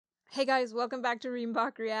Hey guys, welcome back to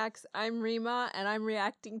Reembach Reacts. I'm Rima and I'm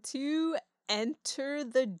reacting to Enter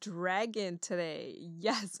the Dragon today.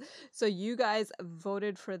 Yes, so you guys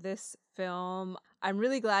voted for this film. I'm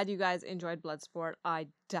really glad you guys enjoyed Bloodsport. I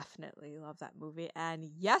definitely love that movie. And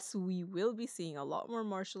yes, we will be seeing a lot more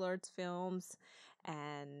martial arts films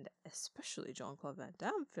and especially Jean-Claude Van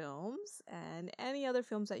Damme films and any other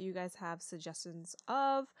films that you guys have suggestions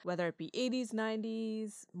of, whether it be 80s,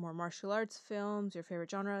 90s, more martial arts films, your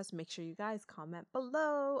favorite genres. Make sure you guys comment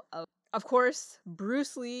below. Of course,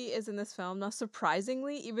 Bruce Lee is in this film, not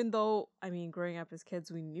surprisingly, even though, I mean, growing up as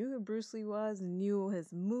kids, we knew who Bruce Lee was, knew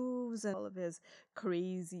his moves and all of his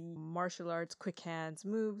crazy martial arts, quick hands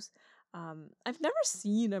moves. I've never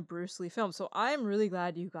seen a Bruce Lee film, so I'm really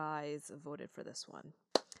glad you guys voted for this one.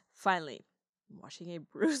 Finally, I'm watching a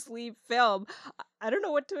Bruce Lee film. I don't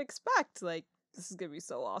know what to expect. Like, this is gonna be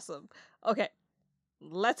so awesome. Okay,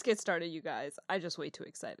 let's get started, you guys. I'm just way too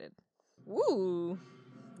excited. Woo!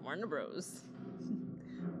 Warner Bros.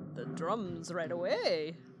 The drums right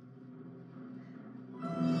away.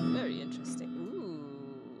 Very interesting.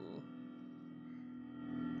 Ooh.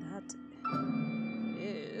 That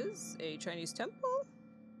is a Chinese temple.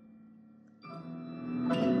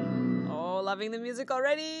 Oh, loving the music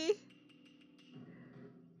already.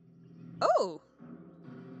 Oh.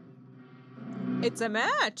 It's a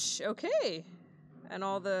match. Okay. And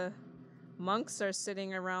all the monks are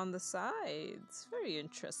sitting around the sides. Very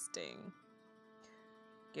interesting.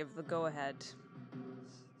 Give the go-ahead.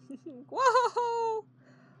 Whoa!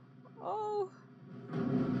 Oh.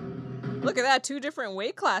 Look at that, 2 different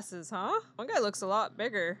weight classes, huh? One guy looks a lot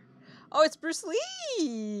bigger. Oh, it's Bruce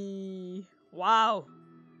Lee! Wow.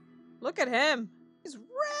 Look at him. He's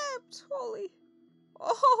ripped. Holy.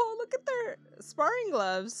 Oh, look at their sparring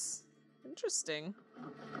gloves. Interesting.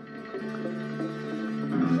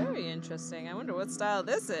 Very interesting. I wonder what style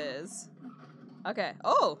this is. Okay.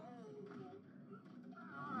 Oh.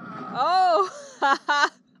 Oh.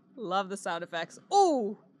 Love the sound effects.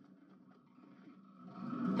 Ooh.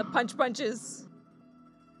 The punches.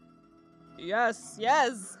 Yes,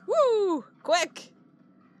 yes. Woo! Quick.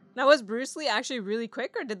 Now, was Bruce Lee actually really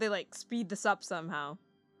quick, or did they, like, speed this up somehow?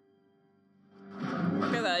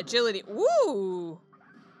 Look at the agility. Woo!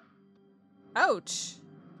 Ouch.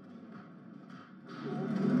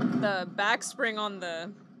 The back spring on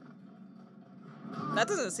the... That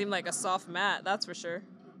doesn't seem like a soft mat, that's for sure.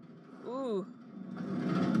 Ooh.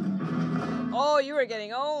 Oh, you were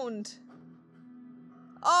getting owned.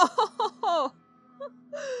 Oh!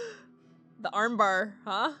 The armbar,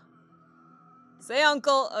 huh? Say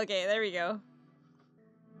uncle. Okay, there we go.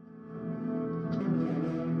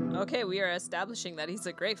 Okay, we are establishing that he's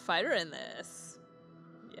a great fighter in this.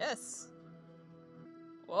 Yes.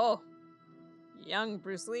 Whoa. Young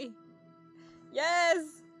Bruce Lee.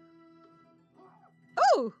 Yes!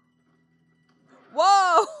 Oh!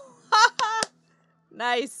 Whoa!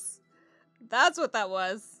 Nice. That's what that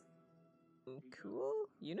was. Cool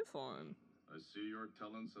uniform. I see your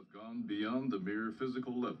talents have gone beyond the mere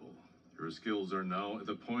physical level. Your skills are now at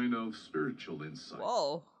the point of spiritual insight.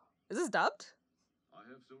 Whoa. Is this dubbed? I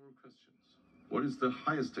have several questions. What is the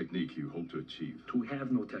highest technique you hope to achieve? To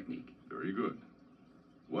have no technique. Very good.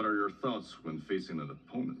 What are your thoughts when facing an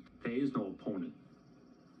opponent? There is no opponent.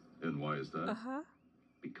 And why is that?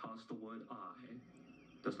 Because the word I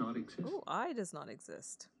does not exist. Oh, I does not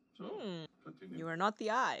exist. So, continue. You are not the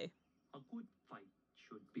I. A good fight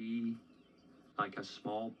should be like a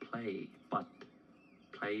small play, but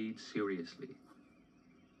played seriously.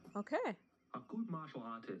 Okay. A good martial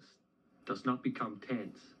artist does not become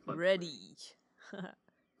tense, but ready. Not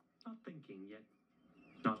thinking yet,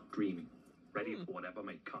 not dreaming, ready for whatever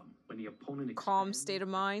may come. When the opponent Calm expands, state of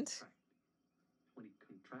mind. when it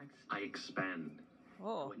contracts, I expand.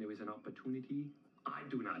 Oh. When there is an opportunity, I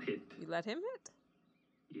do not hit. You let him hit?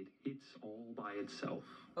 It hits all by itself.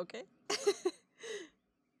 Okay.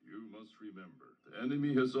 You must remember, the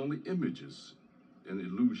enemy has only images and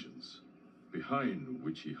illusions, behind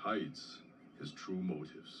which he hides his true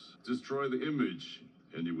motives. Destroy the image,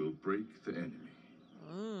 and you will break the enemy.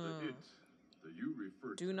 The hit that you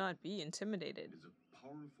refer to Do not be intimidated. is a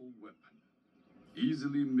powerful weapon,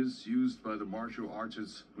 easily misused by the martial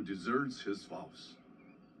artist who deserts his vows.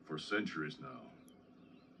 For centuries now,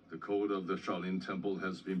 the code of the Shaolin Temple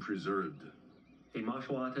has been preserved. A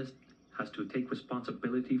martial artist has to take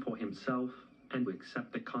responsibility for himself and to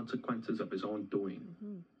accept the consequences of his own doing.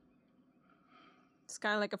 It's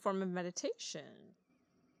kind of like a form of meditation.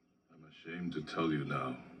 I'm ashamed to tell you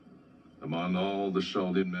now, among all the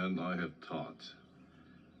Shaolin men I have taught,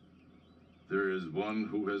 There is one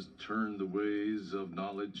who has turned the ways of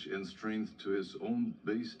knowledge and strength to his own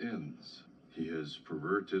base ends. He has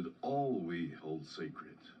perverted all we hold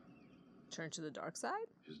sacred. Turn to the dark side?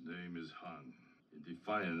 His name is Han, in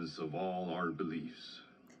defiance of all our beliefs.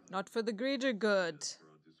 Not for the greater good.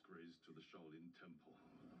 Brought disgrace to the Shaolin Temple.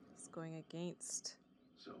 It's going against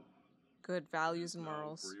So, good values and now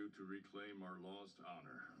morals. for you to reclaim our lost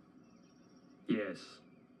honor. Yes,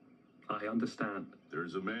 I understand.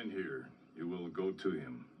 There's a man here. You will go to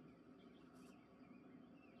him.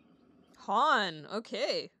 Han,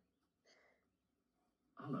 okay.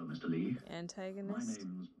 Hello, Mr. Lee. Antagonist. My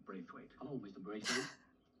name's Braithwaite. Hello, Mr. Braithwaite.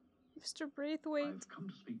 Mr. Braithwaite. I've come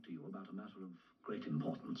to speak to you about a matter of great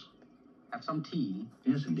importance. Have some tea?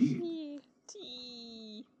 Yes, indeed.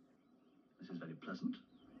 Tea. This is very pleasant.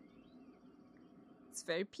 It's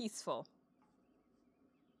very peaceful.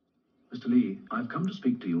 Mr. Lee, I've come to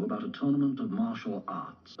speak to you about a tournament of martial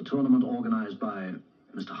arts. A tournament organized by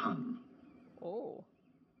Mr. Han. Oh.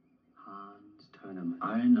 Han's tournament.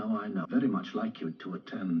 I know. Very much like you to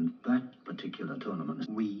attend that particular tournament.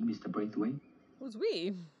 We, Mr. Braithwaite? Who's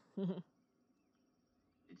we?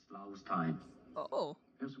 It's Lao's time. Oh.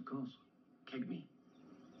 Yes, of course. Kick me.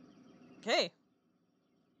 Okay.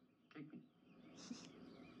 Kick me.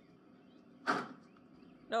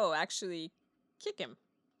 No, actually, kick him.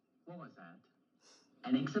 What was that?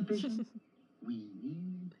 An exhibition? We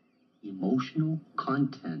need emotional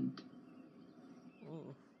content.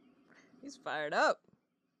 Ooh. He's fired up.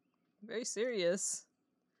 Very serious.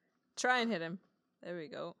 Try and hit him. There we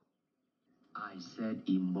go. I said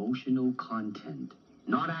emotional content,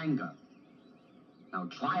 not anger. Now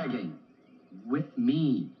try again. With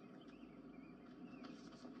me.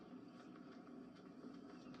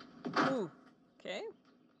 Ooh. Okay.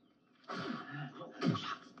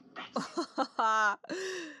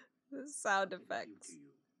 The sound effects.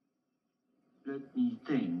 Let me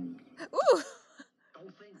think. Ooh.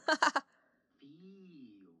 Don't think. Feel.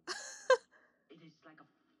 It is like a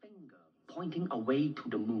finger pointing away to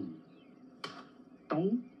the moon.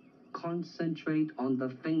 Don't concentrate on the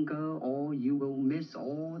finger or you will miss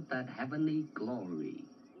all that heavenly glory.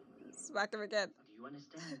 Smacked him again. Do you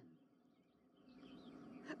understand?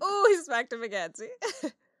 Oh, he smacked him again. See?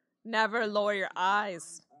 Never lower your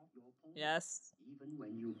eyes. Yes. Even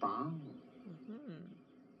when you bow. Mm-hmm.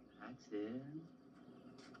 That's it.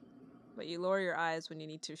 But you lower your eyes when you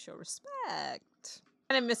need to show respect.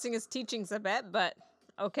 Kind of missing his teachings a bit, but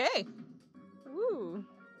okay. Ooh.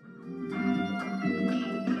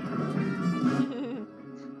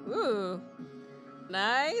 Ooh.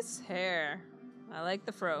 Nice hair. I like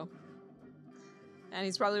the fro. And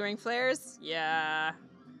he's probably wearing flares? Yeah.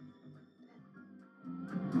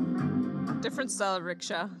 Different style of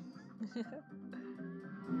rickshaw.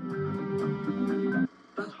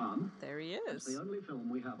 That's Han. There he It's is. the only film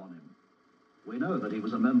we have on him. We know that he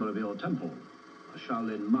was a member of your temple, a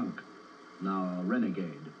Shaolin monk, now a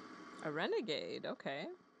renegade. A renegade, okay.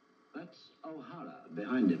 That's O'Hara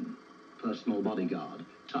behind him. Personal bodyguard.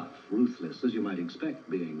 Tough, ruthless, as you might expect,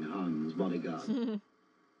 being Han's bodyguard.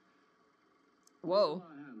 Whoa.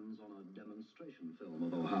 Our hands on a demonstration film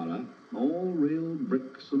of O'Hara. All real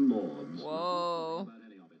bricks and boards. Whoa. Not about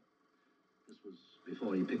any of it. This was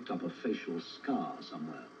before he picked up a facial scar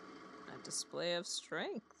somewhere. A display of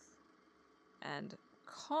strength and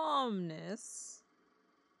calmness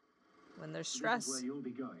when they're This is stressed. where you'll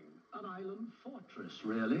be going. An island fortress,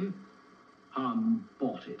 really. Han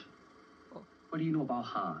bought it. Oh. What do you know about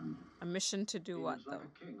Han? A mission to do He what, was like though?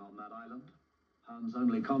 a king on that island. Han's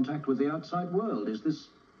only contact with the outside world is this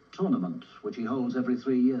tournament, which he holds every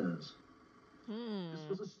 3 years. This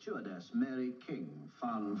was a stewardess, Mary King,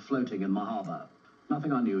 found floating in the harbour.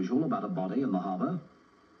 Nothing unusual about a body in the harbour.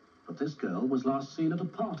 But this girl was last seen at a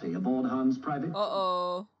party aboard Han's private jet.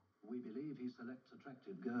 Uh-oh. We believe he selects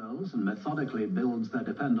attractive girls and methodically builds their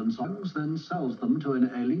dependents on, then sells them to an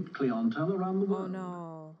elite clientele around the world. Oh,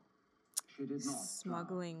 no. She did not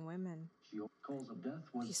Smuggling women. Cause of death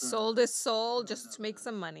was, He sold his soul just to make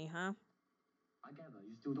some money, huh? I gather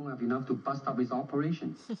you still don't have enough to bust up his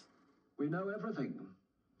operation. We know everything.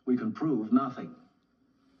 We can prove nothing.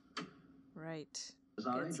 Right. As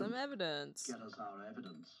our Get some agent, evidence. Get us our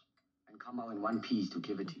evidence. And come out in one piece to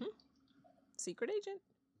give it to you. Secret agent.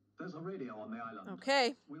 There's a radio on the island.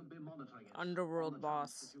 Okay. We'll be monitoring it. Underworld on the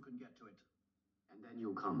boss. chance that you can get to it. And then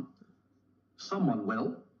you'll come. Someone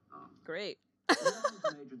will. Great. We aren't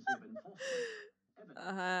an agency of enforcement.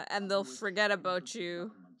 Evidence. And they'll forget about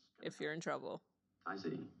you if you're in trouble. I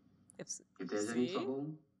see. If there's see? any trouble,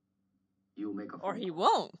 you make a Or phone he call.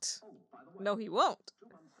 won't. Oh, by the way, No, he won't. 2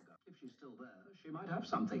 months ago, if she's still there, she might have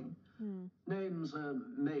something. Hmm. Name's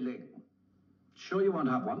Mei Ling. Sure you won't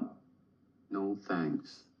have one? No,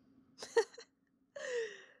 thanks.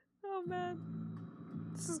 Oh man.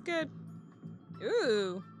 This is good.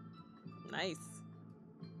 Ooh. Nice.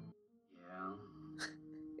 Yeah.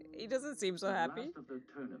 He doesn't seem so happy. The last of the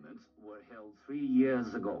tournaments were held 3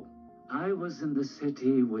 years ago. I was in the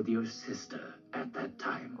city with your sister at that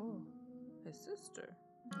time. Oh, his sister.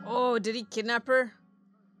 Oh, did he kidnap her?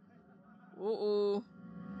 Uh-oh.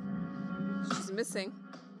 She's missing.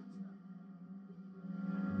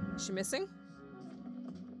 Is she missing?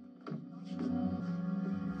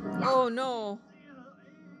 Oh no.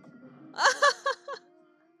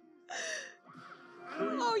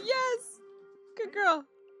 Oh yes. Good girl.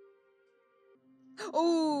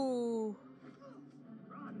 Oh.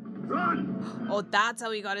 Run! Oh, that's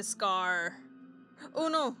how he got his scar. Oh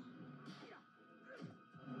no.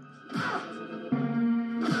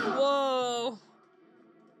 Whoa.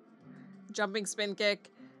 Jumping spin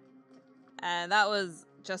kick. And that was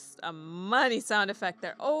just a money sound effect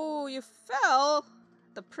there. Oh, you fell.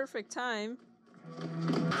 The perfect time.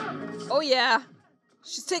 Oh yeah.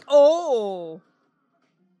 She's oh.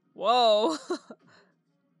 Whoa.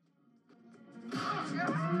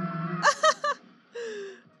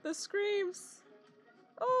 The screams.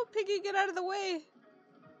 Oh, Piggy, get out of the way.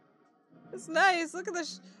 It's nice. Look at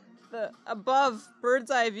the above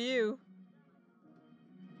bird's eye view.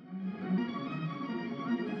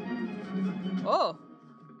 Oh.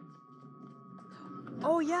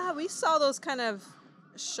 Oh yeah, we saw those kind of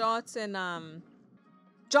shots in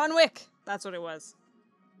John Wick. That's what it was.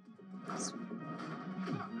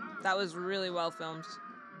 That was really well filmed.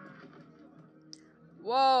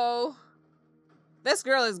 Whoa. This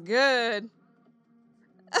girl is good.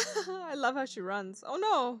 I love how she runs. Oh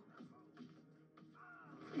no.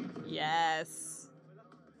 Yes.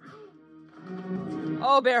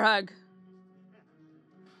 Oh, bear hug.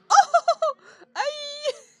 Oh,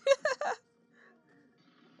 aye.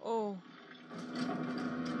 Oh.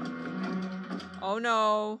 Oh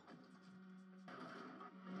no.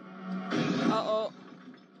 Uh-oh.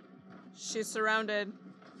 She's surrounded.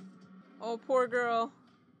 Oh, poor girl.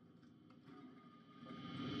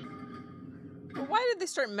 Well, why did they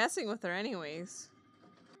start messing with her anyways?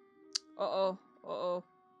 Uh-oh. Uh-oh.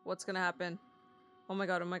 What's gonna happen? Oh my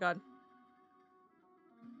god, oh my god.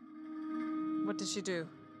 What did she do?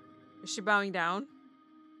 Is she bowing down?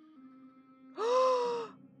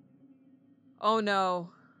 Oh no.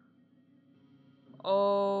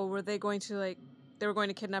 Oh, were they going to they were going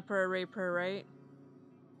to kidnap her or rape her, right?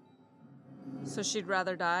 So she'd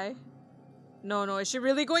rather die? No, no, is she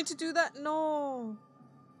really going to do that? No.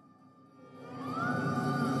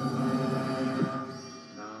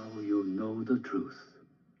 Now you know the truth.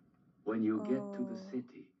 When you get to the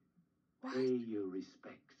city, What? pay your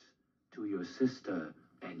respects to your sister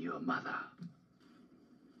and your mother.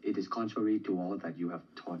 It is contrary to all that you have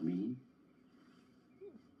taught me.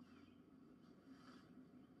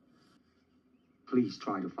 Please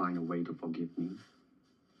try to find a way to forgive me.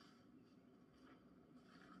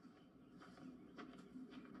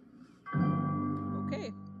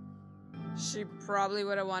 Okay. She probably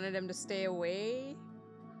would have wanted him to stay away.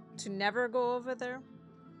 To never go over there.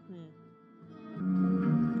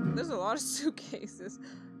 There's a lot of suitcases.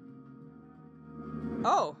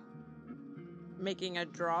 Oh. Making a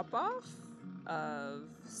drop-off of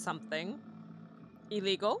something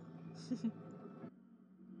illegal.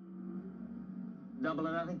 Double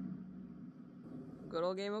or nothing? Good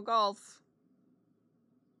old game of golf.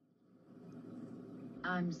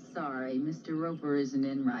 I'm sorry, Mr. Roper isn't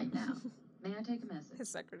in right now. May I take a message? His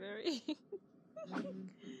secretary.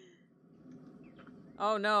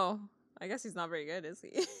 Oh no. I guess he's not very good, is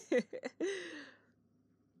he?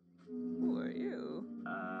 Who are you?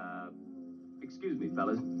 Excuse me,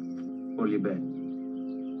 fellas. What'll you bet?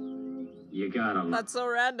 You gotta look. That's so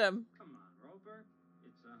random. Come on, Roper.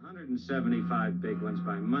 It's 175 big ones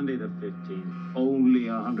by Monday the 15th. Only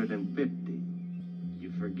 150.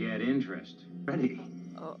 You forget interest. Ready?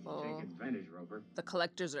 Uh-oh. Take advantage, Roper. The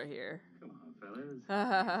collectors are here. Come on, fellas.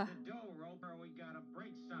 Oh. The dough, Roper. We gotta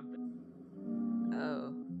break something.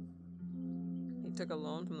 He took a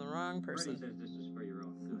loan from the wrong person. Freddie says this is for your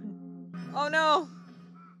own good. Oh no!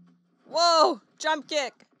 Whoa! Jump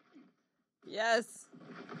kick! Yes!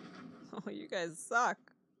 Oh, you guys suck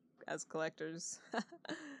as collectors. How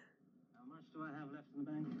much do I have left in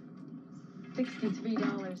the bank?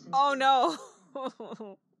 $63. Oh no!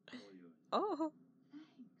 Oh.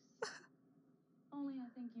 Thanks. Only I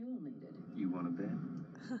think you'll need it. You want to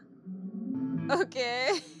bet?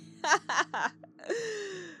 Okay.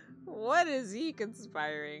 What is he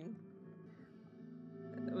conspiring?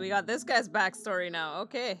 We got this guy's backstory now.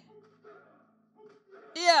 Okay.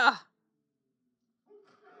 Yeah.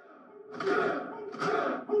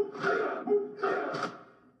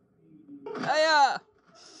 Oh yeah.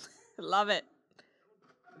 Love it.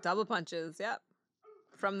 Double punches, yep.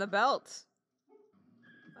 From the belt.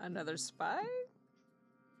 Another spy?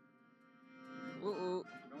 Ooh.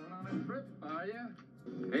 Going on a trip, are ya?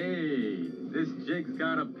 Hey, this jig's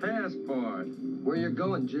got a passport. Where you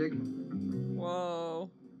going, Jig? Whoa.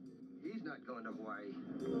 He's not going to Hawaii.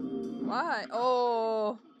 Why?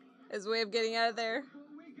 Oh. His way of getting out of there.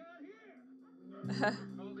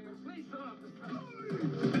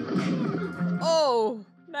 Oh,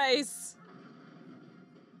 nice.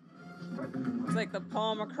 It's like the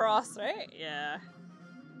palm across, right? Yeah.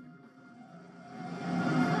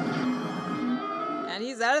 And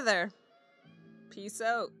he's out of there. Peace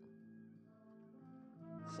out.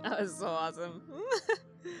 That was so awesome.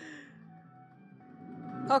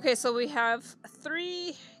 Okay, so we have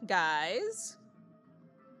 3 guys.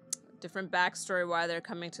 Different backstory why they're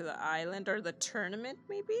coming to the island or the tournament,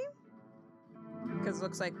 maybe? Because it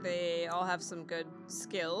looks like they all have some good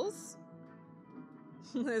skills.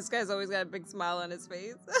 This guy's always got a big smile on his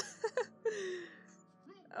face.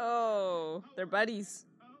 Oh, they're buddies.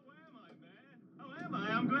 How am I?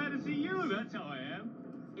 I'm glad to see you. That's how I am.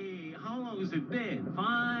 Hey, how long has it been?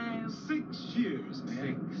 5, 6 years,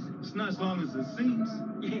 man. 6. It's not as long as it seems.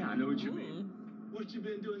 Yeah, I know what you mean. What you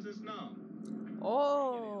been doing since now?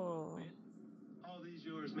 Oh. All these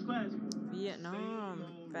yours, class. Vietnam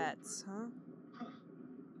vets, huh?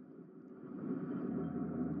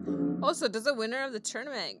 Oh, so does the winner of the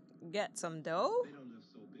tournament get some dough? They don't live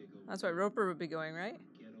so big over That's why Roper would be going, right?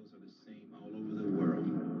 Ghettos are the same all over the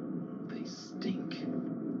world. They stink.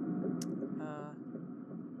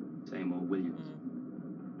 Same old Williams.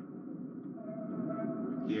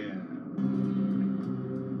 Yeah.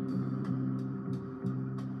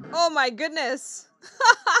 Oh my goodness!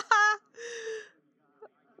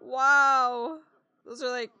 Wow. Those are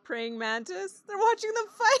like praying mantis. They're watching them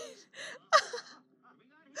fight.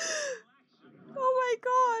 Oh my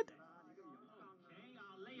god.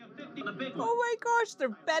 Oh my gosh, they're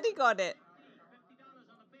betting on it.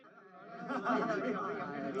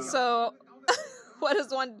 So, what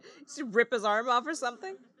does one... Does he rip his arm off or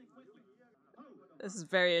something? This is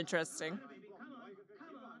very interesting.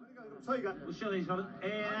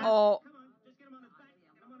 Oh.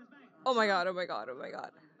 Oh my god, oh my god, oh my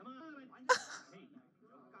god.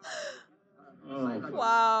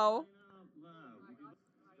 Wow.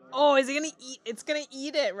 Oh, is he gonna eat? It's gonna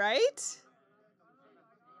eat it, right?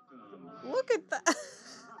 Look at that.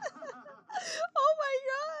 Oh my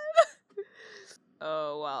god.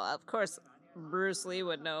 Oh, well, of course, Bruce Lee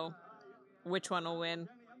would know which one will win.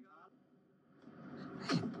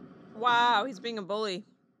 Wow, he's being a bully.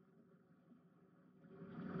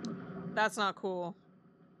 That's not cool.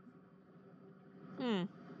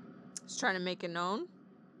 He's trying to make it known.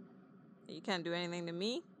 You can't do anything to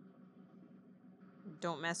me.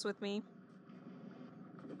 Don't mess with me.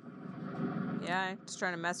 Yeah, just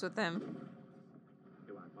trying to mess with him.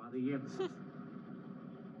 Do I bother you?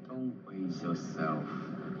 Don't waste yourself.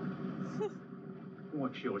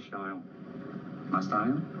 What's your style? My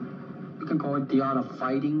style? You can call it the art of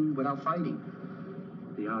fighting without fighting.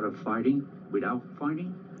 The art of fighting without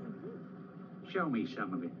fighting? Show me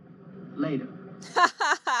some of it. Later.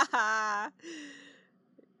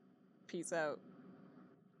 Peace out.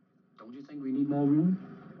 Don't you think we need more room?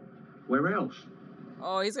 Where else?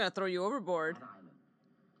 Oh, he's gonna throw you overboard.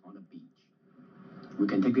 On the beach. We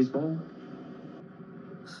can take this ball?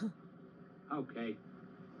 Okay.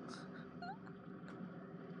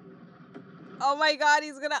 Oh my god,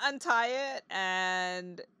 he's gonna untie it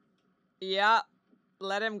and... Yeah,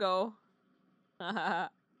 let him go.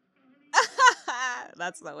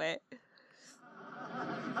 That's the way.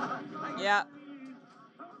 Yeah.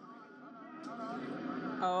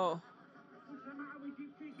 Oh.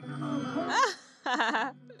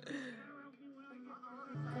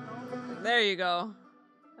 There you go.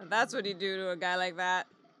 That's what you do to a guy like that.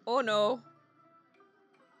 Oh no.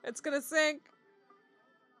 It's gonna sink.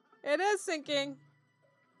 It is sinking.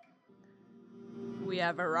 We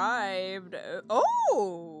have arrived.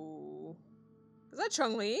 Oh! Is that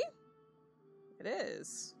Chung-Li? It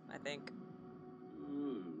is, I think.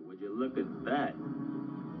 Would you look at that?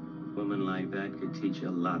 A woman like that could teach you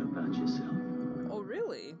a lot about yourself. Oh,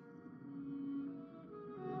 really?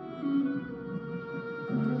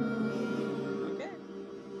 Okay.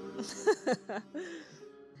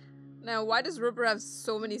 Now, why does Rupert have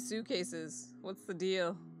so many suitcases? What's the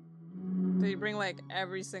deal? Did he bring like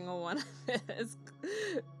every single one of his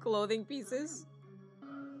clothing pieces?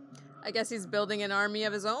 I guess he's building an army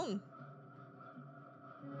of his own.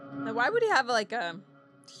 Now, why would he have like a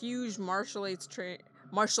huge martial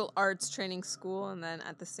arts training school, and then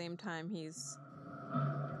at the same time he's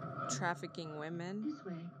trafficking women? This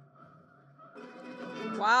way.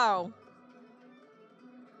 Wow.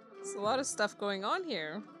 There's a lot of stuff going on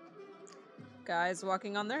here. Guys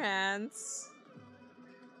walking on their hands.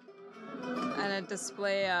 And a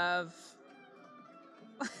display of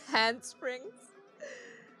handsprings.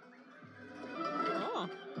 Oh,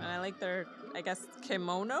 and I like their, I guess,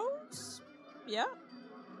 kimonos? Yeah.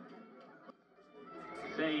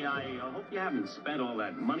 Say, I hope you haven't spent all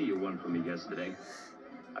that money you won from me yesterday.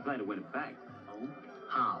 I plan to win it back. Oh?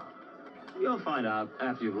 How? You'll find out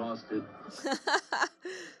after you've lost it.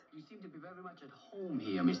 You seem to be very much at home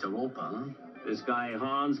here, Mr. Roper, huh? This guy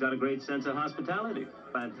Hans got a great sense of hospitality.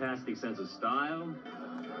 Fantastic sense of style.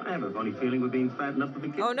 I have a funny feeling we're being fattened up for the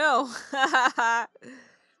kids. Oh no.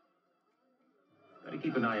 Gotta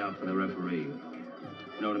keep an eye out for the referee. You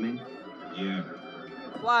know what I mean? Yeah.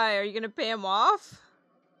 Why? Are you gonna pay him off?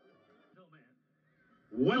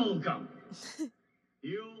 Welcome.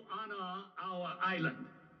 You honor our island,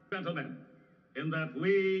 gentlemen, in that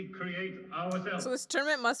we create ourselves. So this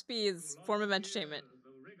tournament must be his form of entertainment.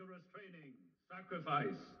 Rigorous training,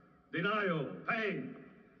 sacrifice, denial, pain.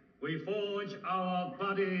 We forge our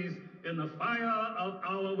bodies in the fire of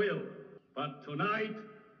our will. But tonight,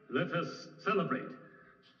 let us celebrate.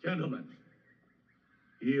 Gentlemen,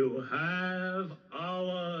 you have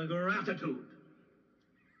our gratitude.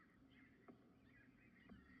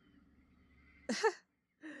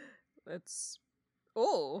 Let's...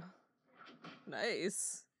 Oh.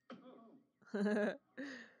 Nice. Good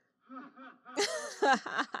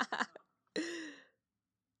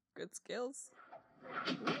skills.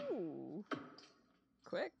 Ooh.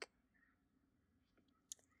 Quick.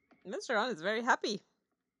 Mr. On is very happy.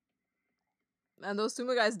 And those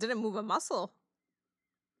sumo guys didn't move a muscle.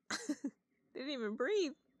 Didn't even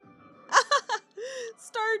breathe.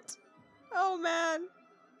 Start. Oh man.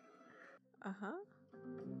 Uh-huh.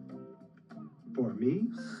 For me?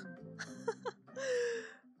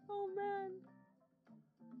 Oh man.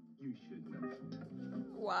 You shouldn't have.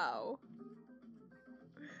 Wow.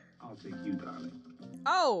 I'll take you, darling.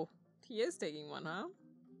 Oh, he is taking one, huh?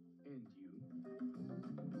 And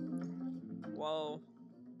you. Whoa.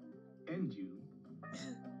 And you.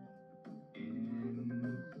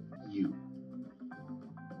 And you.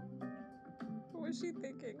 What was she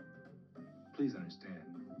thinking? Please understand,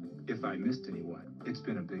 if I missed anyone, it's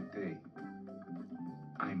been a big day.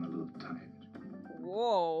 I'm a little tired.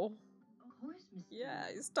 Whoa. Of course, Mr.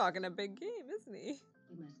 Yeah, he's talking a big game, isn't he?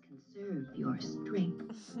 You must conserve your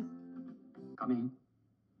strength. Come in.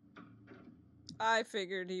 I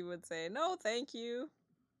figured he would say, no, thank you.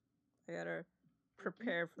 I gotta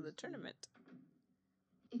prepare for the tournament.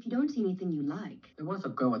 If you don't see anything you like. There was a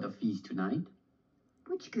girl at the feast tonight.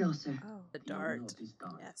 Which girl, sir? Oh, the You don't know dart. this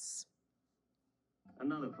dart. Yes.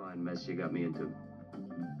 Another fine mess you got me into.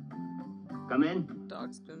 Come in.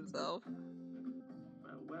 Doxed himself.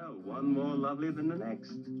 Well, one more lovely than the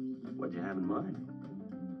next. What'd you have in mind?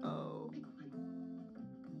 Oh.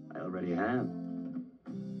 I already have.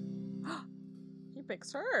 He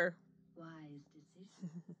picks her. Wise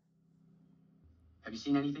decision. Have you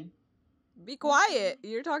seen anything? Be quiet.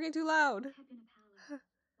 You're talking too loud. Have been a palace,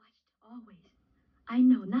 watched always. I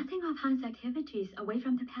know nothing of Han's activities away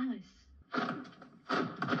from the palace.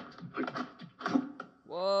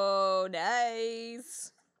 Whoa,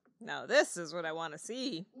 nice. Now this is what I want to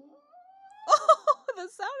see. Oh, the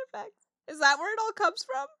sound effects. Is that where it all comes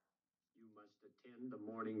from? You must attend the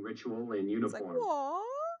morning ritual in It's like, uniform. whoa.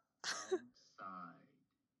 Outside.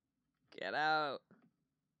 Get out.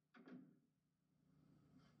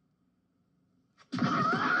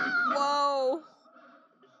 Whoa.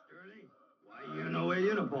 Shirley, why you no wear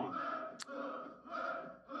uniform?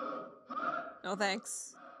 No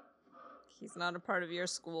thanks. He's not a part of your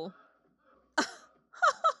school.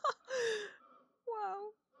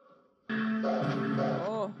 Wow.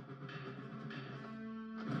 Oh.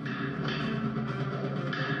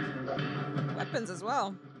 Weapons as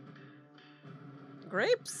well.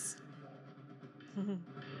 Grapes.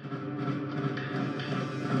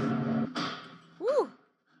 Woo.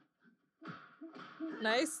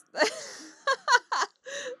 Nice.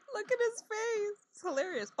 Look at his face. It's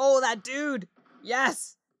hilarious. Oh, that dude.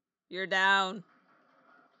 Yes. You're down.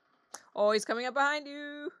 Oh, he's coming up behind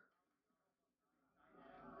you.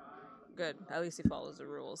 Good. At least he follows the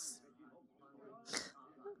rules.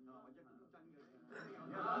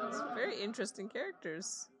 It's very interesting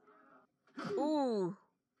characters. Ooh.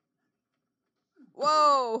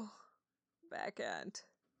 Whoa. Backhand.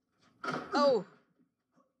 Oh.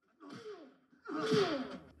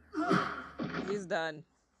 He's done.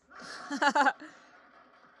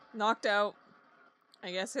 Knocked out.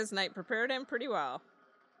 I guess his knight prepared him pretty well.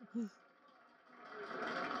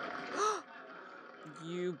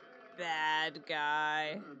 You bad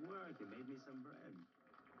guy. Good work. You made me some bread.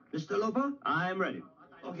 Mr. Lopa? I'm ready.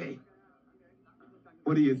 Okay.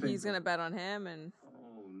 What do you think? He's gonna bet on him and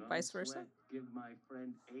No vice versa. sweat. Give my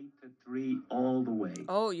friend 8-3 all the way.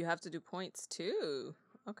 Oh, you have to do points too.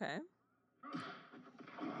 Okay.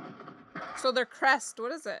 So their crest,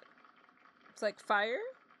 what is it? It's like fire?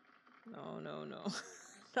 No, no, no.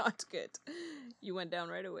 Not good. You went down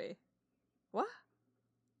right away. What?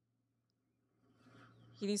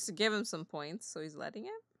 He needs to give him some points, so he's letting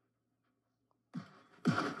him?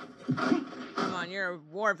 Come on, you're a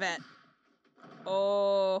war vet.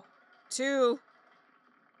 Oh, 2.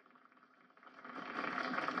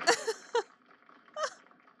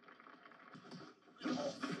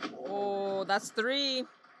 Oh, that's 3.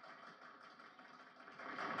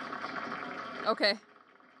 Okay.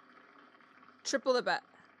 Triple the bet.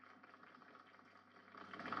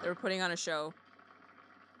 They were putting on a show.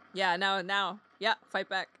 Yeah, now. Yeah, fight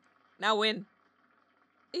back. Now win.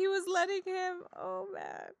 He was letting him. Oh,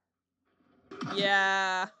 man.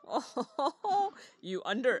 Yeah. Oh, you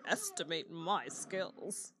underestimate my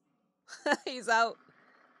skills. He's out.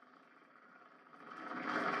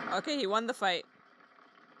 Okay, he won the fight.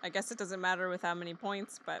 I guess it doesn't matter with how many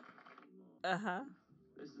points, but... Uh-huh.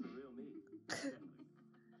 This is the real me.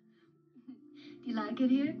 Do you like it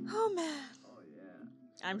here? Oh, man. Oh,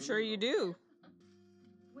 yeah. I'm sure you do.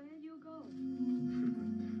 Where you go?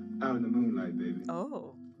 Out in the moonlight, baby.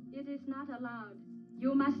 Oh. It is not allowed.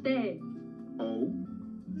 You must stay. Oh?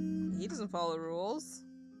 He doesn't follow rules.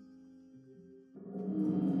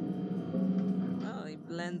 Well, he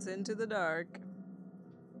blends into the dark.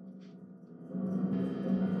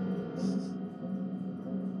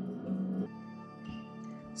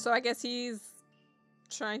 So I guess he's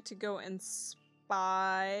trying to go and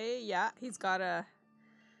spy. Yeah, he's gotta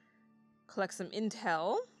collect some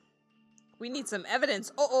intel. We need some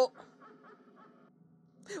evidence. Oh.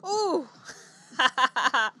 Oh!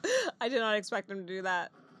 I did not expect him to do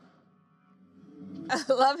that. I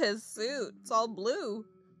love his suit. It's all blue.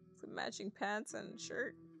 Some matching pants and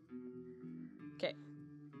shirt. Okay.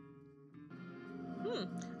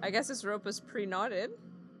 I guess this rope is pre-knotted.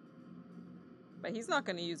 But he's not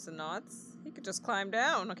going to use the knots. He could just climb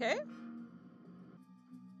down, okay?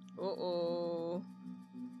 Uh-oh.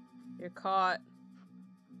 You're caught.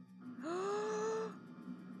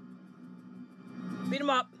 Beat him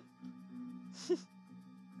up.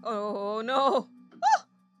 Oh, no. Ah!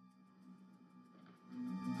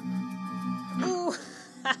 Ooh.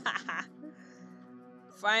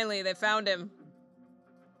 Finally, they found him.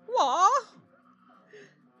 Whoa.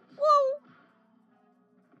 Whoa.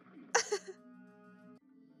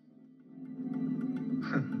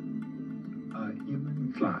 A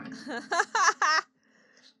human fly.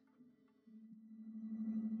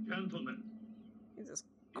 Gentlemen, He's just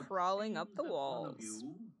crawling up the walls. one of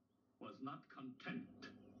you was not content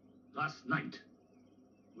last night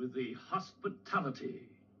with the hospitality.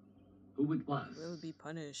 Who it was Will be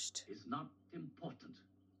punished. is not important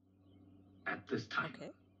at this time.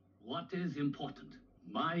 Okay. What is important?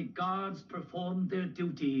 My guards performed their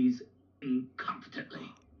duties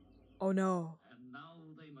incompetently, Oh no. and now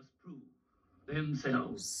they must prove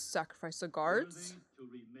themselves Sacrifice the guards. worthy to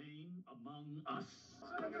remain among us.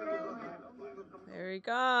 There he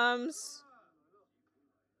comes.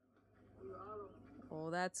 Oh,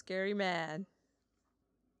 that scary man.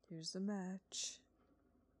 Here's the match.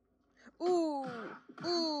 Ooh.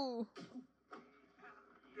 Ooh.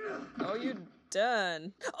 Oh, you're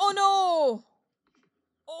done. Oh no.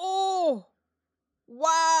 Oh.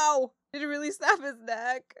 Wow. Did he really snap his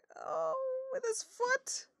neck? Oh, with his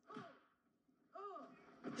foot.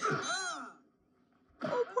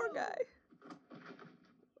 Oh, poor guy.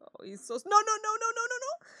 Oh, he's so... No.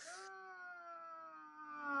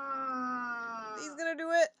 He's gonna do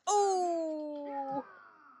it. Oh.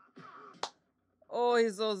 Oh,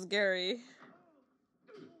 he's so scary.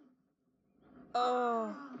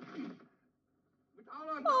 Oh.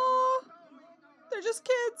 Oh. They're just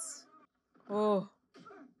kids. Oh.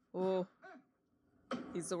 Oh.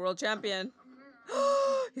 He's the world champion.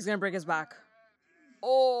 He's gonna break his back.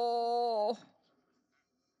 Oh.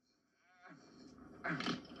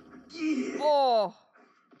 Oh.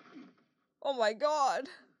 Oh my god.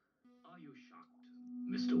 Are you shocked,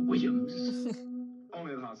 Mr. Williams?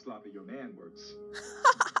 Only how sloppy your man works.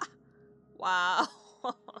 Wow.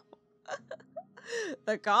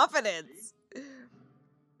 The confidence.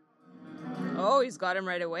 Oh, he's got him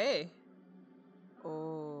right away.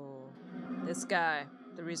 Oh. This guy,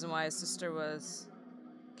 the reason why his sister was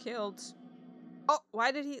killed. Oh,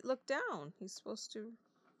 why did he look down? He's supposed to.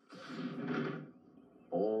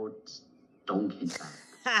 Oh, donkey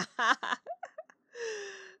back.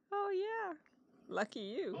 Oh yeah, lucky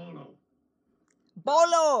you. Bolo.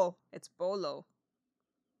 Bolo. It's Bolo.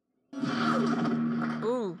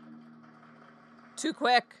 Ooh, too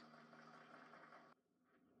quick.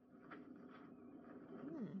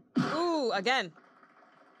 Ooh, again.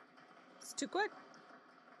 It's too quick.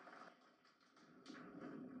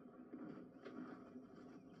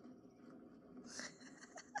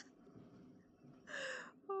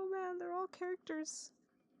 Oh man, they're all characters.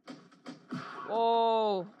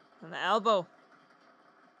 Oh, and the elbow.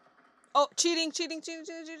 Oh, cheating.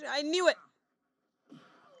 I knew it.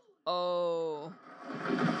 Oh,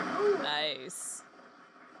 nice.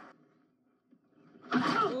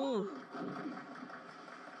 Ooh.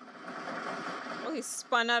 Oh, he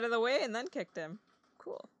spun out of the way and then kicked him.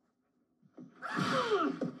 Cool.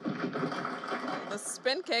 The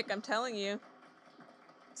spin kick, I'm telling you.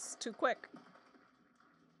 It's too quick.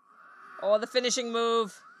 Oh, the finishing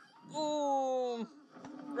move. Ooh.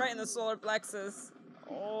 Right in the solar plexus.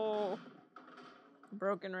 Oh.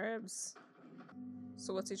 Broken ribs.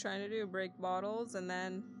 So what's he trying to do? Break bottles and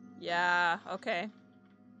then... Yeah, okay.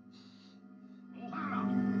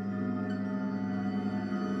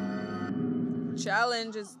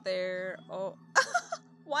 Challenge is there. Oh.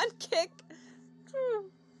 One kick.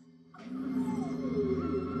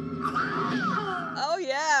 Oh,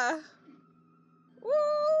 yeah. Woo.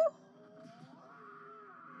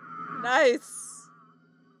 Nice.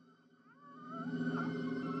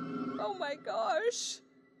 Oh my gosh.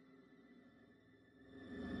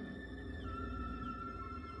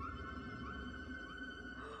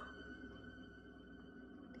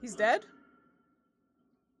 He's dead?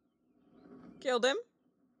 Killed him?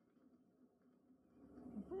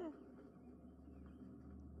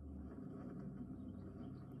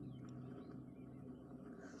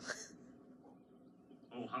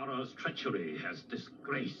 O'Hara's treachery has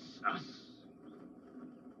disgraced us.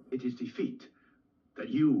 It is defeat that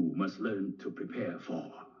you must learn to prepare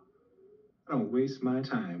for. I don't waste my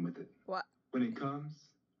time with it. What? When it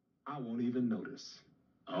comes, I won't even notice.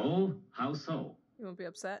 Oh, how so? You won't be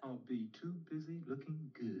upset? I'll be too busy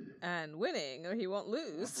looking good. And winning, or he won't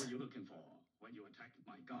lose. What were you looking for when you attacked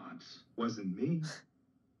my gods? Wasn't me.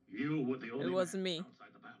 You were the only It wasn't man me.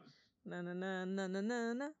 outside the palace. Na na na na na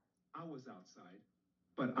na na. I was outside,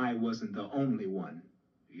 but I wasn't the only one.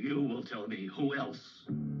 You will tell me who else.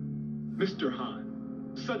 Mr.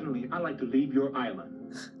 Han, suddenly I like to leave your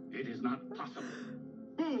island. It is not possible.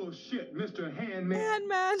 Bullshit, Mr.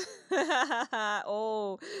 Handman. Handman.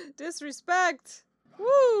 Oh, disrespect.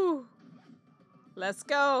 Woo. Let's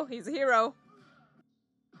go. He's a hero.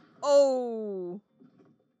 Oh.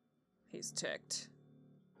 He's ticked.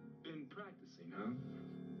 Been practicing, huh?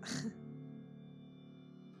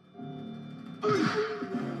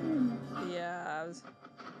 Yeah.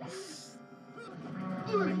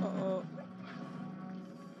 Uh-oh.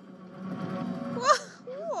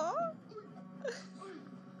 What?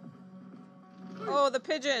 Oh, the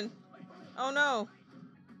pigeon. Oh, no.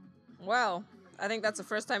 Well, I think that's the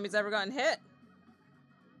first time he's ever gotten hit.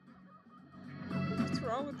 What's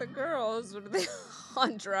wrong with the girls? What are they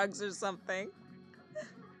on drugs or something?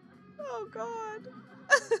 Oh, God.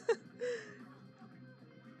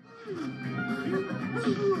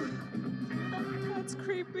 That's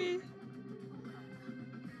creepy.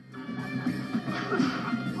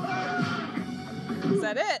 Is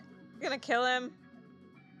that it? You're gonna kill him?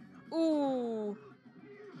 Ooh.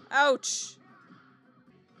 Ouch.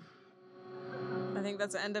 I think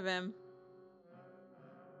that's the end of him.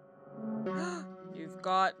 You've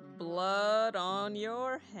got blood on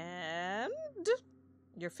your hand.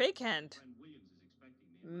 Your fake hand.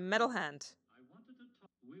 Metal hand.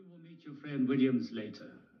 We will meet your friend Williams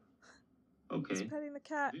later. Okay. He's petting the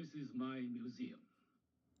cat. This is my museum.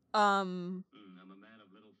 I'm a man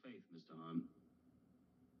of little faith, Mr. Han.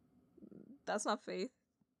 That's not faith.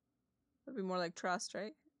 That'd be more like trust,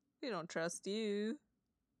 right? We don't trust you.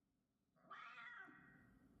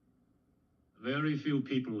 Very few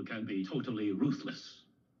people can be totally ruthless.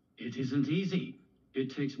 It isn't easy.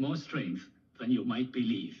 It takes more strength than you might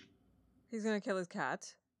believe. He's gonna kill his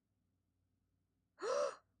cat.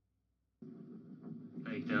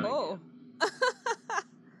 Like that Oh.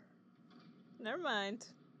 Never mind.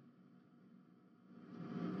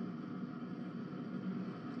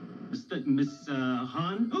 Miss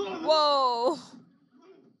Han? Whoa!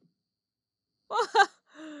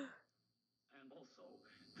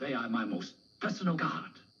 They are my most personal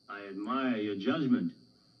guard. I admire your judgment.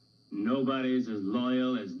 Nobody's as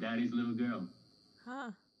loyal as Daddy's little girl.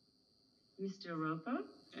 Huh. Mr. Roper?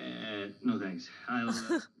 No thanks. I'll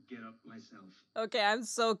get up myself. Okay, I'm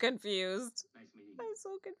so confused. Nice meeting you. I'm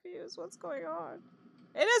so confused. What's going on?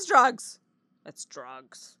 It is drugs. It's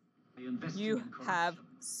drugs. You have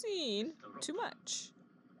seen too much.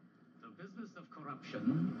 The business of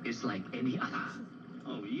corruption is like any other.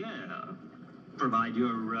 Oh, yeah. Provide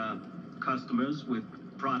your customers with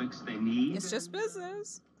products they need. It's just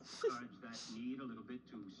business. Charge that need a little bit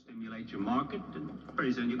to stimulate your market, and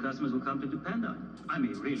pretty soon your customers will come to depend on you. I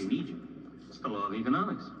mean, really need you. It's the law of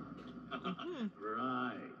economics.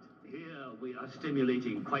 Right. Here we are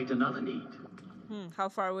stimulating quite another need. How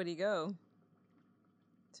far would he go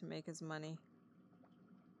to make his money?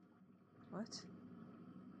 What?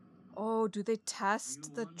 Oh, do they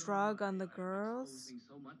test the drug on the girls?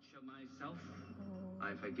 So much of myself,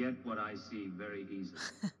 I forget what I see very easily.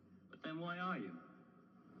 But then why are you?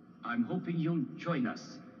 I'm hoping you'll join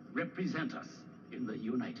us, represent us in the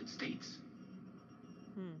United States.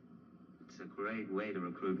 It's a great way to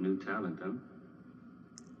recruit new talent, huh?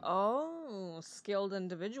 Oh, skilled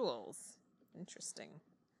individuals. Interesting.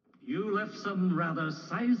 You left some rather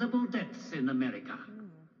sizable debts in America.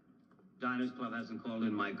 Diners Club hasn't called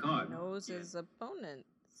in my card. Knows his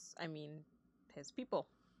opponents. I mean, his people.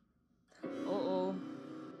 Uh-oh.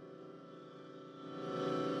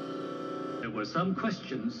 There were some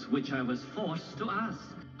questions which I was forced to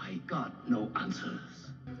ask. I got no answers.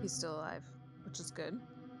 He's still alive, which is good.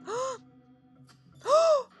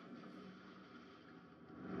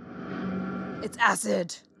 It's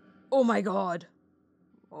acid! Oh my god!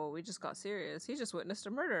 Oh, we just got serious. He just witnessed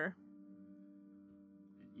a murder.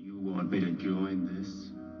 You want me to join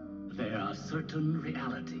this? There are certain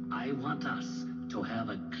realities. I want us to have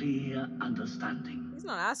a clear understanding. He's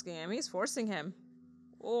not asking him, he's forcing him.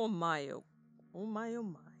 Oh my, oh. Oh my, oh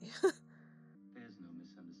my. There's no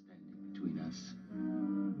misunderstanding between us.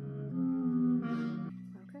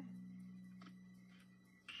 Okay.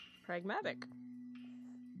 Pragmatic.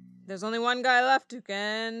 There's only one guy left who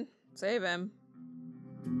can save him.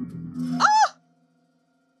 Ah!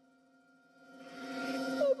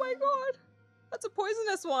 Oh my god! That's a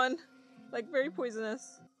poisonous one. Like, very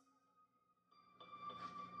poisonous.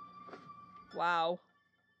 Wow.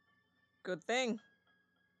 Good thing.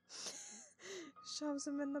 Shoves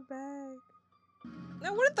him in the bag.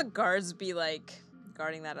 Now, wouldn't the guards be, like,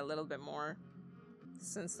 guarding that a little bit more?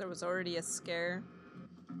 Since there was already a scare.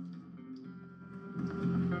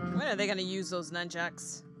 When are they gonna use those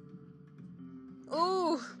nunchucks?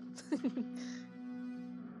 Ooh!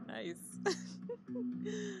 Nice.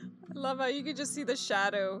 I love how you can just see the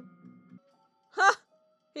shadow. Huh!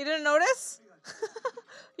 He didn't notice?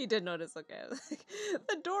 He did notice, okay.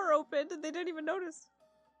 The door opened and they didn't even notice.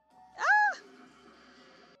 Ah!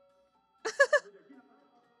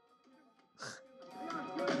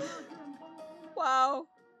 Wow.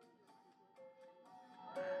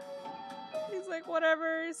 He's like,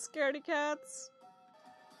 whatever, scaredy cats.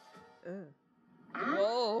 Ugh.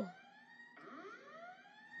 Whoa.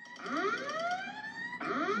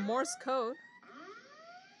 Morse code.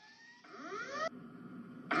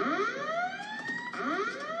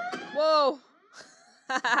 Whoa.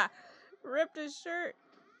 Ripped his shirt.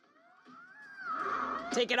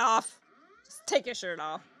 Take it off. Just take your shirt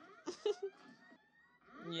off.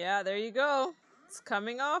 Yeah, there you go. It's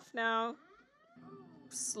coming off now.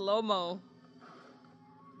 Slow-mo.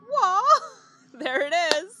 Whoa! There it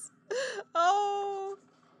is. Oh,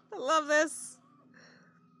 I love this.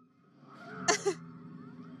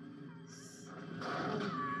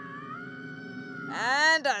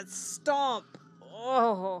 And a stomp.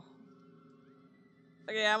 Oh.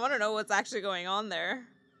 Okay, I want to know what's actually going on there.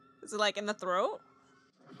 Is it like in the throat?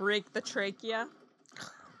 Break the trachea.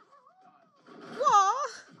 Whoa!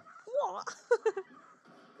 Whoa!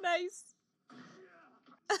 Nice.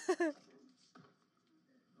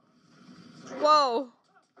 Whoa.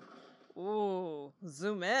 Ooh,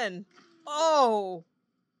 zoom in. Oh!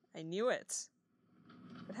 I knew it.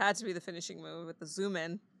 It had to be the finishing move with the zoom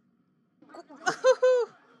in.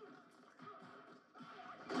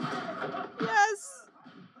 Yes!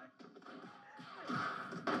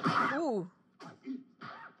 Ooh.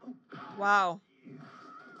 Wow.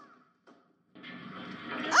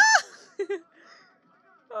 Ah!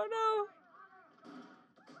 Oh no.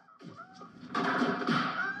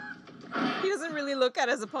 He doesn't really look at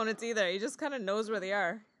his opponents either. He just kind of knows where they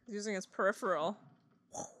are. He's using his peripheral.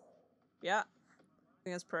 Yeah.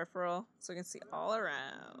 Using his peripheral so he can see all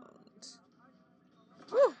around.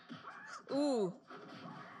 Woo! Ooh.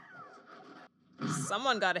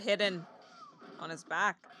 Someone got a hit in on his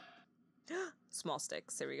back. Small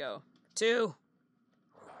sticks. Here we go. 2.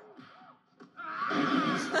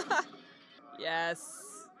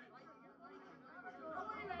 Yes.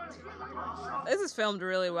 This is filmed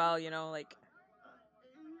really well, you know, like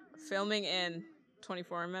filming in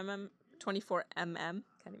 24mm.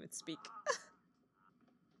 Can't even speak.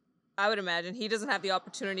 I would imagine he doesn't have the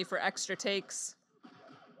opportunity for extra takes.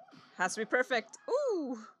 Has to be perfect.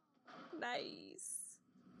 Ooh, nice.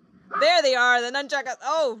 There they are, the nunchukus.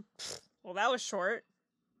 Oh, well, that was short.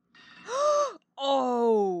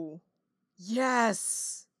 Oh,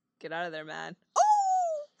 yes. Get out of there, man.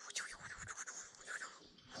 Oh,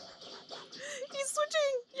 he's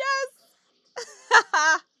switching.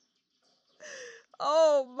 Yes.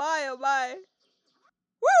 Oh my, oh my.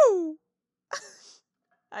 Woo.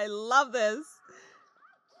 I love this.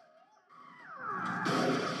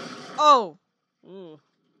 Oh. Ooh.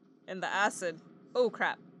 And the acid. Oh,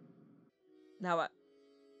 crap. Now what?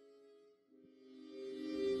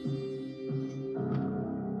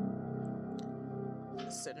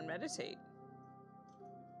 Sit and meditate.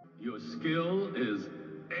 Your skill is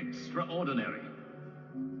extraordinary.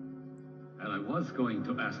 And I was going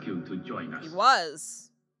to ask you to join us. He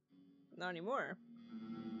was. Not anymore.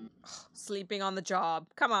 Sleeping on the job.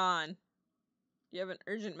 Come on. You have an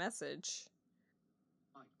urgent message.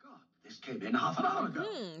 My God, this came in half an hour ago.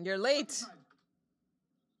 You're late.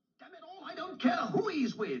 Damn it all, I don't care who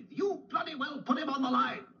he's with. You bloody well put him on the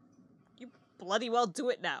line. You bloody well do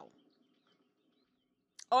it now.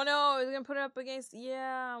 Oh no, he's gonna put it up against...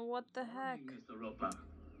 Yeah, what the heck? Mr. Roper,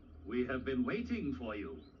 we have been waiting for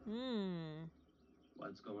you.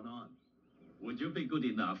 What's going on? Would you be good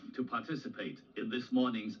enough to participate in this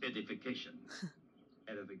morning's edification?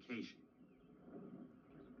 Edification.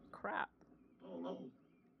 Crap. Bolo.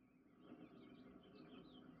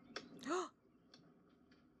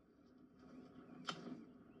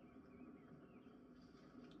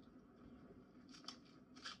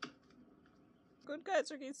 Good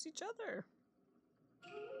guys are against each other.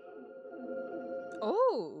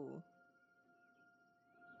 Oh.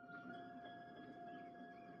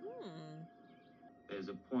 There's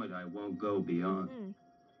a point I won't go beyond.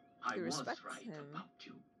 I was right about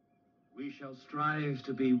you. We shall strive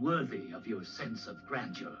to be worthy of your sense of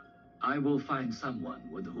grandeur. I will find someone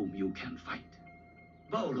with whom you can fight.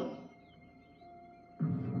 Bolo.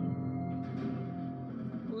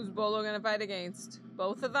 Who's Bolo gonna fight against?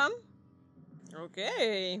 Both of them?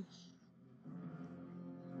 Okay.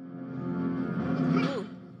 Ooh.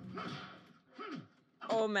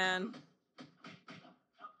 Oh man.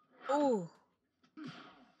 Ooh.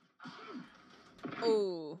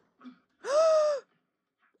 Ooh.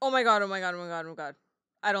 Oh my god, oh my god, oh my god, oh my god.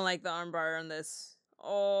 I don't like the armbar on this.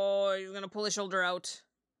 Oh, he's gonna pull his shoulder out.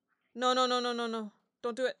 No, no, no, no, no, no.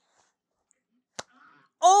 Don't do it.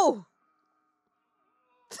 Oh!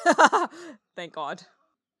 Thank God.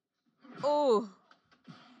 Oh.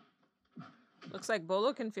 Looks like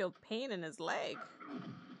Bolo can feel pain in his leg.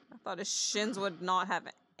 I thought his shins would not have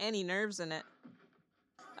any nerves in it.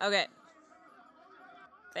 Okay.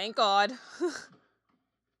 Thank God.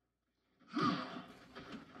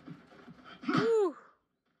 Ooh.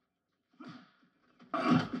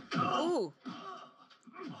 Ooh.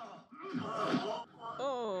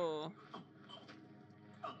 Oh.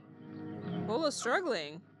 Bolo's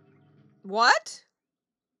struggling. What?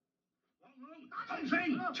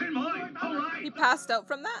 He passed out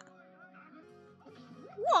from that?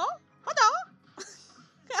 What?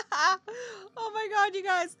 Oh my god, you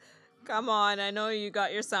guys. Come on, I know you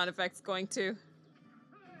got your sound effects going too.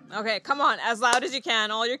 Okay, come on, as loud as you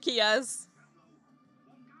can, all your Kias.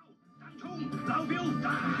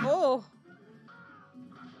 Oh.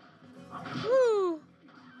 Woo.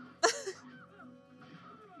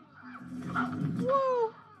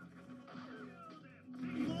 Woo.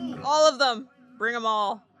 All of them. Bring them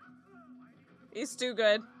all. He's too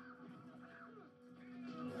good.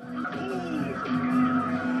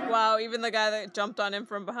 Wow, even the guy that jumped on him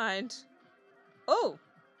from behind. Oh.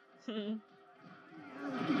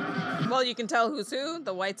 Well, you can tell who's who.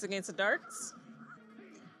 The whites against the darks.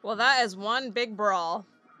 Well, that is one big brawl.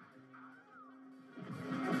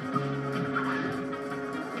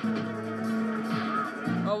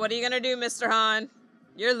 Oh, what are you gonna do, Mr. Han?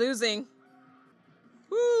 You're losing.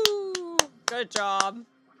 Woo! Good job.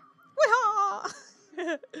 Wee-haw!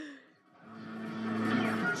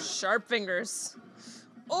 Sharp fingers.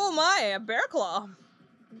 Oh my, a bear claw.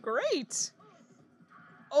 Great.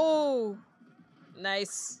 Oh,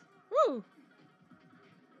 nice. Woo.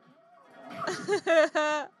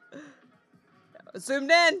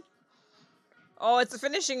 Zoomed in. Oh, it's a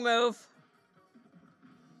finishing move.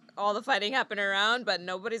 all the fighting happening around, but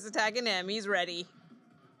nobody's attacking him. He's ready.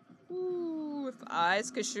 Ooh, if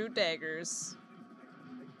eyes could shoot daggers.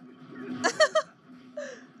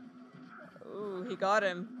 Ooh, he got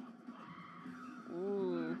him.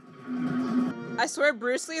 Ooh. I swear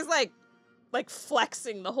Bruce Lee is like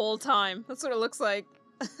flexing the whole time. That's what it looks like.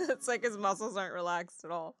 It's like his muscles aren't relaxed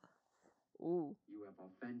at all. Ooh. You have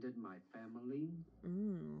offended my family.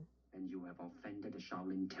 Mm. And you have offended the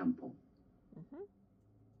Shaolin Temple. Mm-hmm.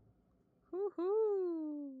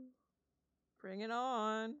 Woohoo! Bring it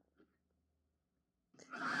on.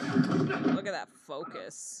 Look at that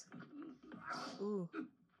focus. Ooh.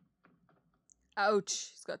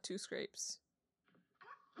 Ouch. He's got 2 scrapes.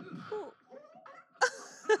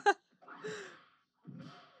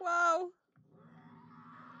 Wow.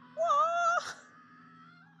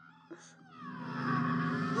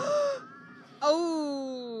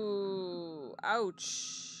 Oh.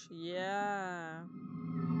 Ouch. Yeah.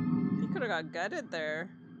 He could have got gutted there.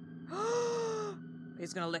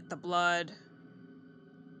 He's gonna lick the blood.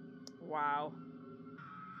 Wow.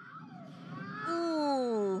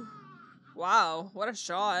 Ooh. Wow, what a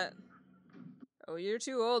shot. Oh, you're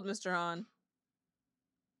too old, Mr. Han.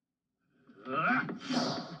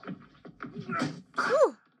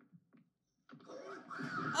 Whew.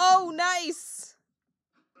 Oh, nice!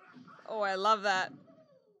 Oh, I love that.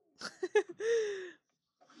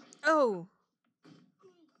 Oh.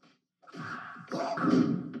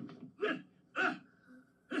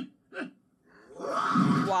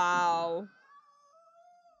 Wow.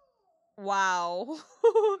 Wow.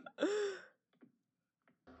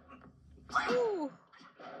 Ooh.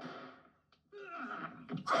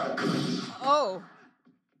 Oh.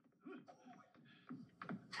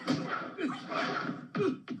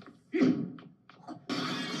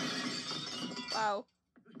 Wow.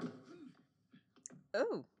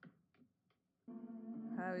 Oh.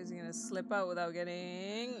 How is he gonna slip out without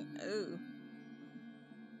getting... Ooh.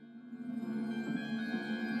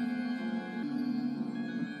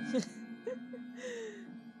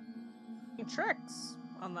 Tricks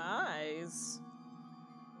on the eyes.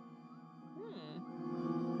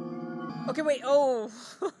 Okay, wait. Oh.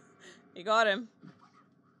 You got him.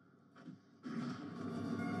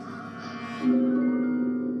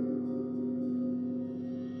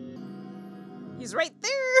 He's right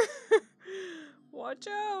there. Watch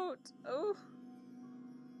out. Oh.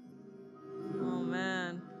 Oh,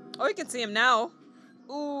 man. Oh, you can see him now.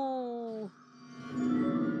 Ooh.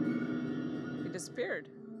 He disappeared.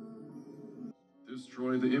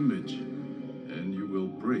 Destroy the image, and you will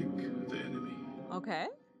break the enemy. Okay.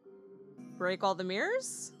 Break all the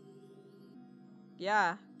mirrors?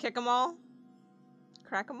 Yeah. Kick them all?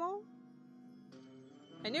 Crack them all?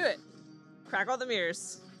 I knew it. Crack all the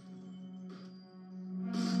mirrors.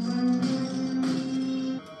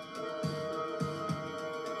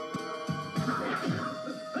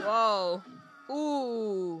 Whoa.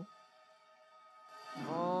 Ooh.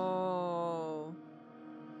 Oh.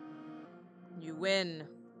 You win.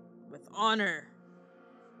 With honor.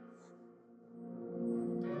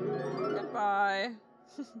 Goodbye.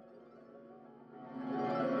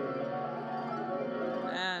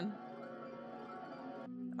 Man.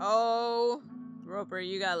 Oh. Roper,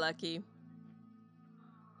 you got lucky.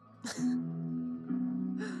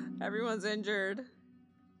 Everyone's injured.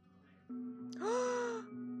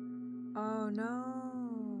 Oh no.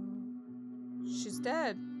 She's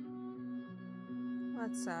dead.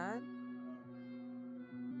 That's sad.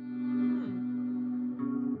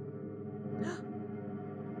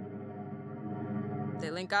 They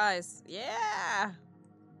link eyes. Yeah.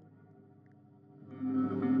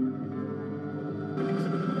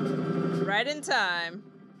 Right in time.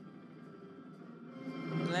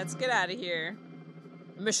 Let's get out of here.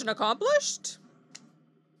 Mission accomplished?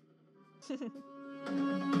 The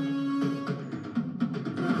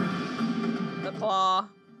claw.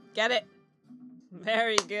 Get it?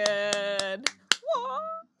 Very good.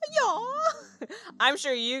 Yeah. I'm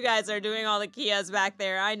sure you guys are doing all the Kias back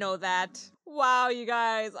there. I know that. Wow, you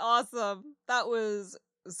guys. Awesome. That was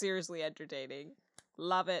seriously entertaining.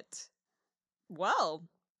 Love it. Well,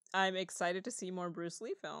 I'm excited to see more Bruce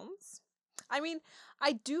Lee films. I mean,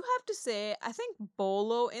 I do have to say, I think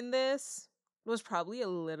Bolo in this was probably a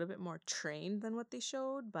little bit more trained than what they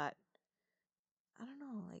showed, but I don't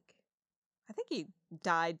know, like, I think he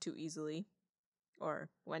died too easily or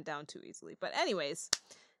went down too easily. But anyways,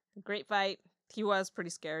 great fight. He was pretty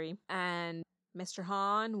scary. And Mr.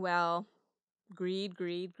 Han, well, greed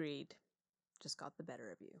just got the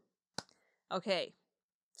better of you. Okay,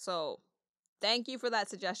 so thank you for that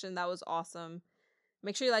suggestion. That was awesome.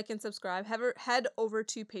 Make sure you like and subscribe. Head over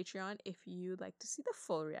to Patreon if you'd like to see the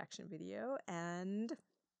full reaction video. And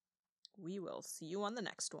we will see you on the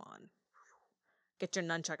next one. Get your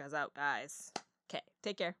nunchukas out, guys. Okay,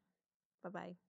 take care. Bye-bye.